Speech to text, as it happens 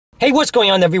Hey, what's going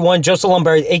on, everyone? Joseph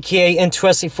Lombard, aka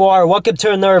N2S4. Welcome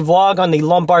to another vlog on the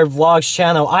Lombard Vlogs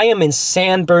channel. I am in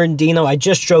San Bernardino. I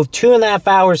just drove 2.5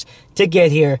 hours to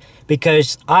get here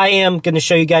because I am going to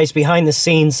show you guys behind the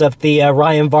scenes of the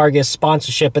Ryan Vargas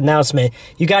sponsorship announcement.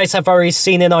 You guys have already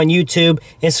seen it on YouTube,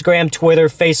 Instagram, Twitter,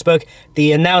 Facebook.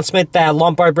 The announcement that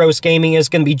Lombard Bros Gaming is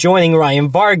going to be joining Ryan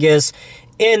Vargas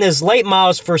in his late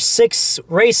models for 6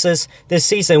 races this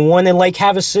season. One in Lake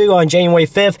Havasu on January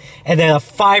 5th, and then a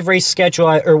 5-race schedule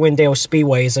at Irwindale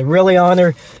Speedway. It's a really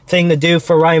honor thing to do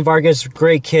for Ryan Vargas.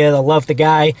 Great kid. I love the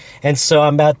guy. And so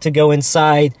I'm about to go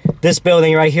inside this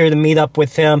building right here to meet up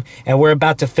with him, and we're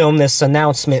about to film this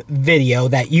announcement video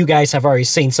that you guys have already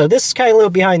seen. So this is kind of a little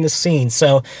behind the scenes.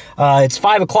 So it's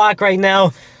 5 o'clock right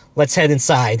now. Let's head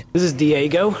inside. This is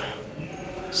Diego.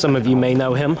 Some of you may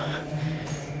know him.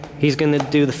 He's going to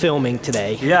do the filming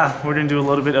today. Yeah, we're going to do a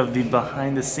little bit of the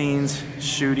behind-the-scenes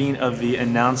shooting of the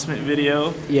announcement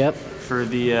video. Yep. For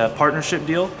the partnership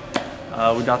deal.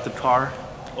 We got the car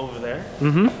over there.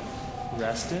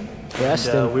 Resting.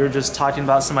 And, we were just talking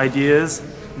about some ideas.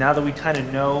 Now that we kind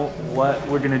of know what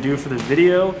we're going to do for the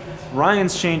video,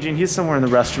 Ryan's changing. He's somewhere in the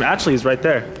restroom. Actually, he's right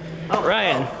there. Oh,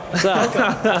 Ryan. What's up?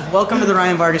 Welcome to the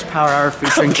Ryan Vargas Power Hour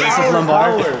featuring Joseph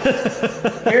Lombard.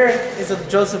 Here is a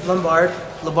Joseph Lombard,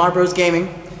 Lombard Bros Gaming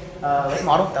late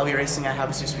model. That'll be racing at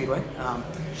Havasu Speedway.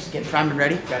 Just getting primed and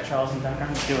ready. Got Charles in the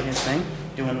background doing his thing,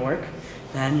 doing work.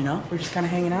 And, you know, we're just kind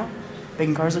of hanging out.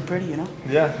 Making cars look pretty, you know?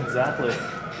 Yeah, exactly.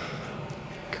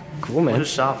 Cool, man. What a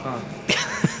shop, huh?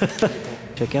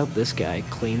 Check out this guy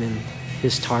cleaning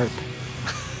his tarp.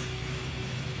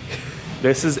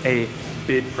 This is a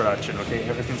big production, okay?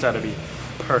 Everything's got to be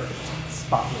perfect,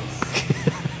 spotless.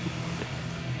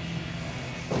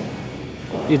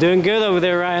 You're doing good over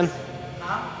there, Ryan.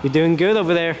 Huh? You're doing good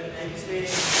over there. Thanks, sweetie.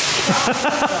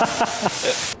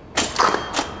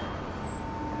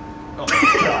 Oh my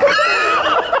God.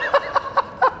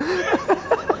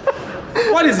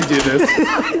 Why does he do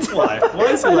this? Why? Why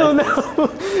is he like this?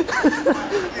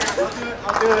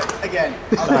 I'll do it again.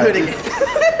 I'll do it again.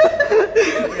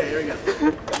 Okay, here we go.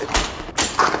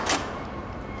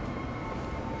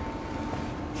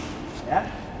 Yeah?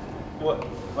 What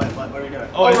are we doing?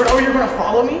 Oh, you're gonna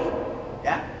follow me?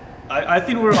 Yeah? I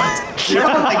think we're on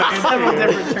like several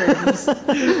different terms.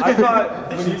 I thought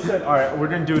when you said, alright, we're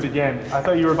gonna do it again, I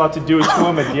thought you were about to do it to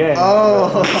him again.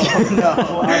 Oh, no.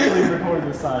 We'll actually record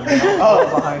this time. Oh,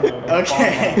 behind him.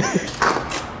 Okay.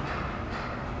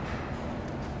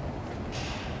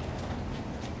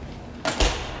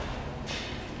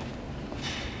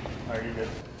 Alright, you're good.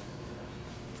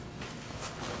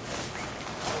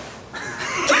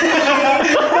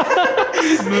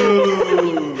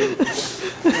 Smooth.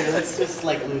 Yeah, let's just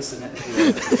like loosen it.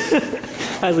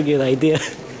 That's a good idea.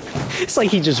 It's like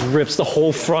he just rips the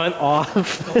whole front off.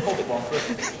 The whole bumper.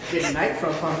 Good night,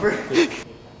 front bumper.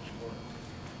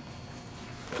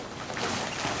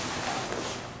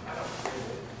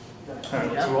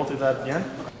 Alright, let's roll through that again.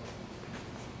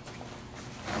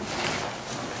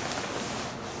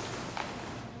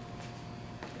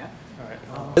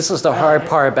 This is the hard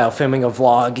part about filming a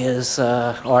vlog is,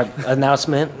 or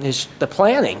announcement, is the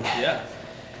planning. Yeah.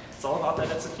 It's all about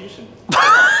that execution.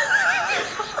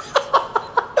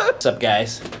 What's up,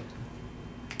 guys?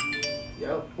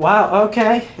 Yo. Wow,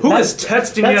 okay. Who is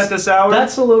texting me at this hour?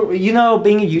 That's a little, you know,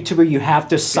 being a YouTuber, you have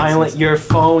to silence your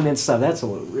phone and stuff. That's a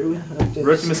little rude.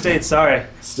 Rookie mistake, sorry.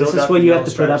 This is what you have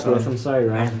to put up with. I'm sorry,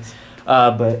 Ryan.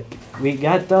 But we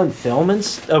got done filming,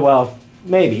 well,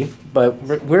 maybe, but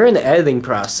we're in the editing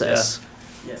process. Yeah.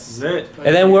 Yes, this is it.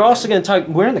 And then we're also going to talk,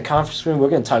 we're in the conference room, we're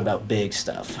going to talk about big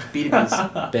stuff.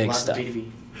 B2Bs. Big stuff.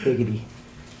 B2B. Biggity.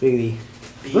 Biggity.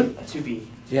 B Look, to B.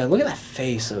 yeah, look at that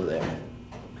face over there.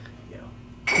 Yo.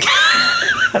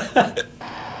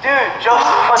 Dude,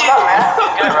 Joseph, what's up, man?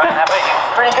 Good, Ryan. How about you?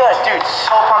 Pretty good, dude.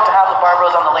 So pumped to have the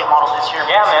Barbros on the late model this year.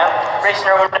 Yeah, man. Racing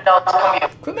Irwindale is gonna be a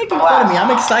Quit making fun of me.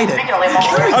 I'm excited. Speaking of late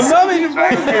model racing, I'm not making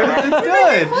fun of you. It's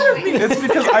good. It's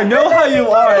because I know how you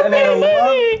are, and I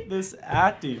love this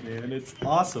acting, man. It's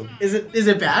awesome. Is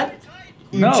it bad?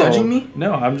 You No, judging me?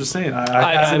 No, I'm just saying.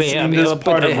 I haven't seen this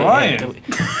part of Ryan.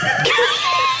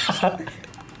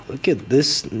 Look at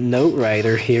this note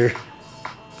writer here.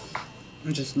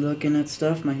 I'm just looking at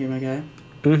stuff, my guy.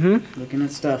 Looking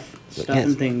at stuff. Stuff Yes.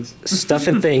 and things. Stuff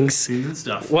and things. Scenes and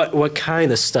stuff. What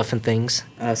kind of stuff and things?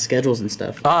 Schedules and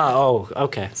stuff. Ah, oh,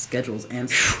 okay. Schedules and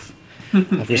stuff.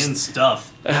 And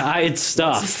stuff. It's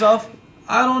stuff. Stuff?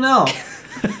 I don't know.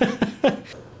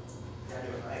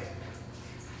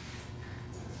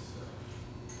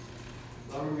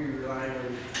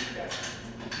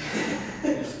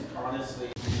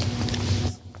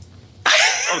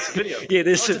 Oh, it's a video. Yeah,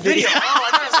 this is a video. Oh,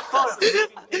 I thought it was a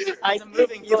photo. It's a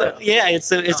moving photo. Yeah,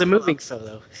 it's a moving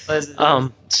photo.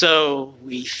 So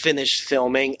we finished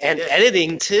filming and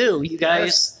editing too. You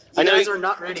guys, I know you guys are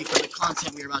not ready for the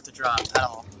content we're about to drop at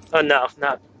all. Oh no,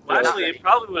 not. Well, actually, it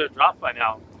probably would have dropped by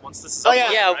now once this is Oh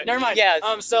yeah, yeah, right? Never mind. Yeah.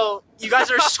 So you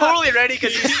guys are totally ready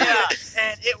because you see it,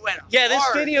 and it went. Yeah, this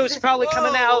hard. video is probably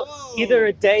coming out either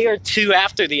a day or two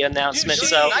after the announcement. Dude,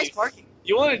 So nice parking.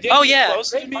 You want to get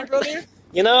closer to me, brother?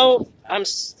 you know, I'm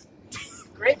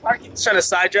Great parking. Just trying to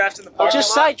side draft in the parking just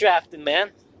lot. side drafting, man.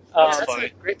 That's funny. a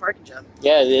great parking job.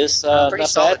 Yeah, it is. Pretty Not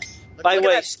solid. bad. By the Look at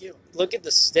way, that skew. look at the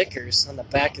stickers on the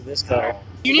back of this car.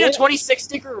 You need a 26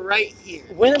 sticker right here.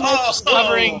 When am I just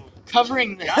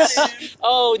Covering this.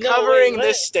 Oh no! Covering wait.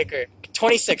 this sticker.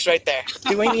 26 right there.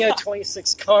 Do we need a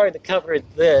 26 car to cover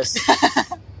this?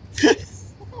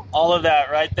 All of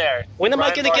that right there. When am I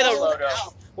Ryan gonna get Vargas a? logo.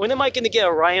 When am I gonna get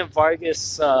a Ryan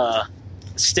Vargas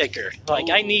sticker? Like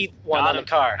I need one on the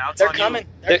car. Now it's They're on you. coming.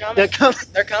 They're coming.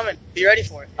 They're coming. Be ready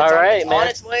for it. It's All right, man. on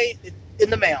its way in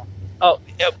the mail. Oh,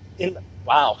 yep.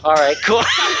 Wow. All right. Cool.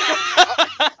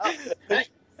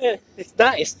 It's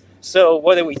nice. So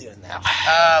what are we doing now?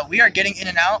 We are getting in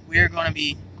and out. We are going to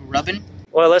be grubbing.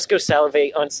 Well, let's go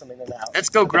salivate on some in and out. Let's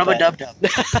go grub a dub dub.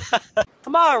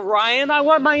 Come on, Ryan. I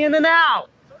want my in and out.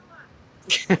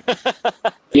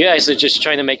 You guys are just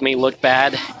trying to make me look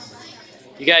bad.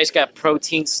 You guys got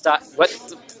protein stock. What?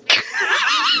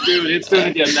 Dude, it's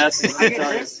gonna get messy.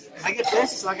 I get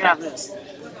this, so I can have this.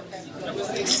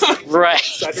 Right.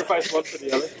 Sacrifice one for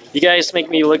the other. You guys make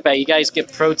me look bad. You guys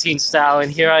get protein style,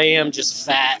 and here I am just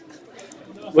fat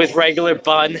with regular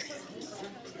bun.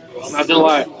 I'm not gonna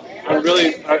lie.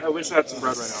 I wish I had some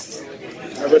bread right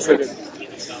now. I wish I did.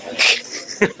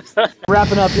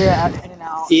 Wrapping up here at In and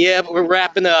Out. Yeah, but we're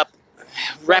wrapping up.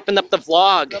 Wrapping up the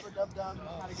vlog. Grub a dub dub.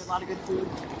 Had a lot of good food.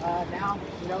 Now,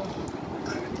 you know,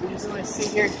 we just want to sit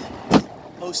here,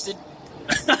 posted.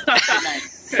 Good night.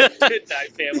 Good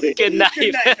night, family. Good night.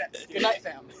 Good night,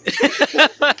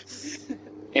 family.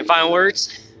 Any final words?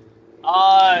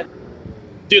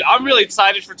 Dude, I'm really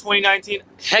excited for 2019.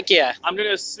 Heck yeah. I'm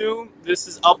gonna assume this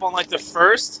is up on like the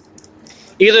first.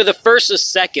 Either the first or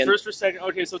second. First or second.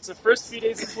 Okay, so it's the first few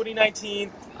days of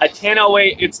 2019. I cannot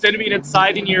wait. It's going to be an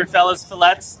exciting year, fellas,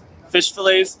 fillets, fish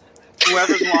fillets,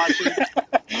 whoever's watching.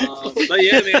 But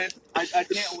yeah, man, I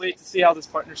can't wait to see how this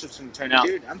partnership's going to turn out.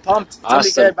 Dude, I'm pumped. It's gonna be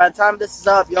Awesome. good. By the time this is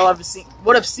up, y'all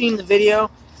would have seen the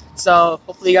video. So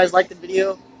hopefully you guys liked the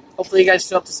video. Hopefully you guys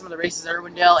show up to some of the races at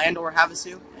Irwindale and or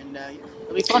Havasu, and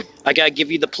it'll be fun. I gotta give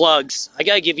you the plugs. I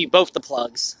gotta give you both the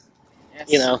plugs.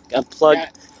 Yes. You know, got plug. Yeah.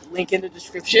 Link in the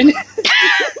description.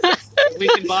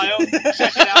 Link in bio.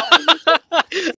 Check it out.